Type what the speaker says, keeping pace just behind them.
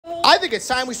I think it's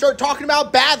time we start talking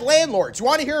about bad landlords. You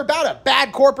want to hear about a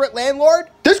bad corporate landlord?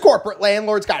 This corporate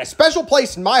landlord's got a special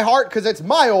place in my heart because it's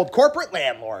my old corporate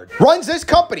landlord. Runs this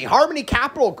company, Harmony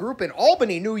Capital Group in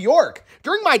Albany, New York.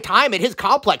 During my time at his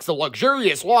complex, the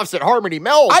luxurious lofts at Harmony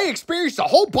Mills, I experienced a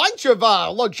whole bunch of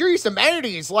luxurious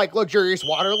amenities like luxurious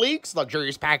water leaks,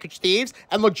 luxurious package thieves,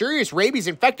 and luxurious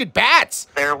rabies-infected bats.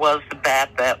 There was a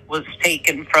bat that was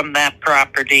taken from that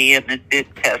property and it did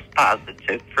test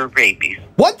positive for rabies.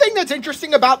 One thing that's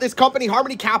interesting about this company,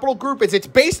 Harmony Capital Group, is it's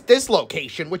based at this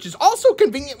location, which is also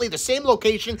conveniently the same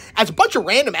location as a bunch of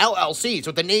random LLCs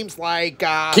with the names like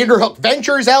Kinderhook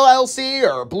Ventures LLC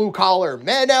or Blue Collar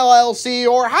Men LLC,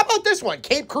 or how about this one,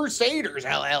 Cape Crusaders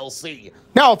LLC.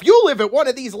 Now, if you live at one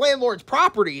of these landlords'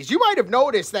 properties, you might have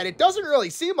noticed that it doesn't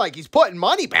really seem like he's putting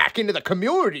money back into the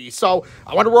community, so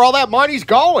I wonder where all that money's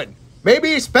going. Maybe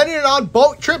he's spending it on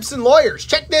boat trips and lawyers.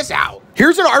 Check this out.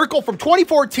 Here's an article from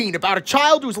 2014 about a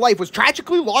child whose life was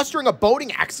tragically lost during a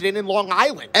boating accident in Long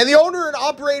Island. And the owner and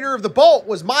operator of the boat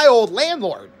was my old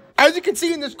landlord. As you can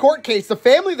see in this court case, the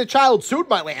family of the child sued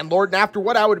my landlord, and after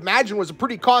what I would imagine was a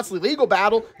pretty costly legal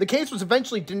battle, the case was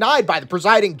eventually denied by the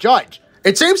presiding judge.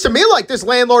 It seems to me like this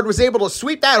landlord was able to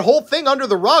sweep that whole thing under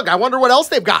the rug. I wonder what else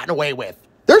they've gotten away with.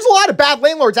 There's a lot of bad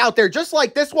landlords out there just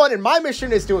like this one, and my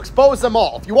mission is to expose them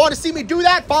all. If you want to see me do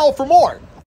that, follow for more.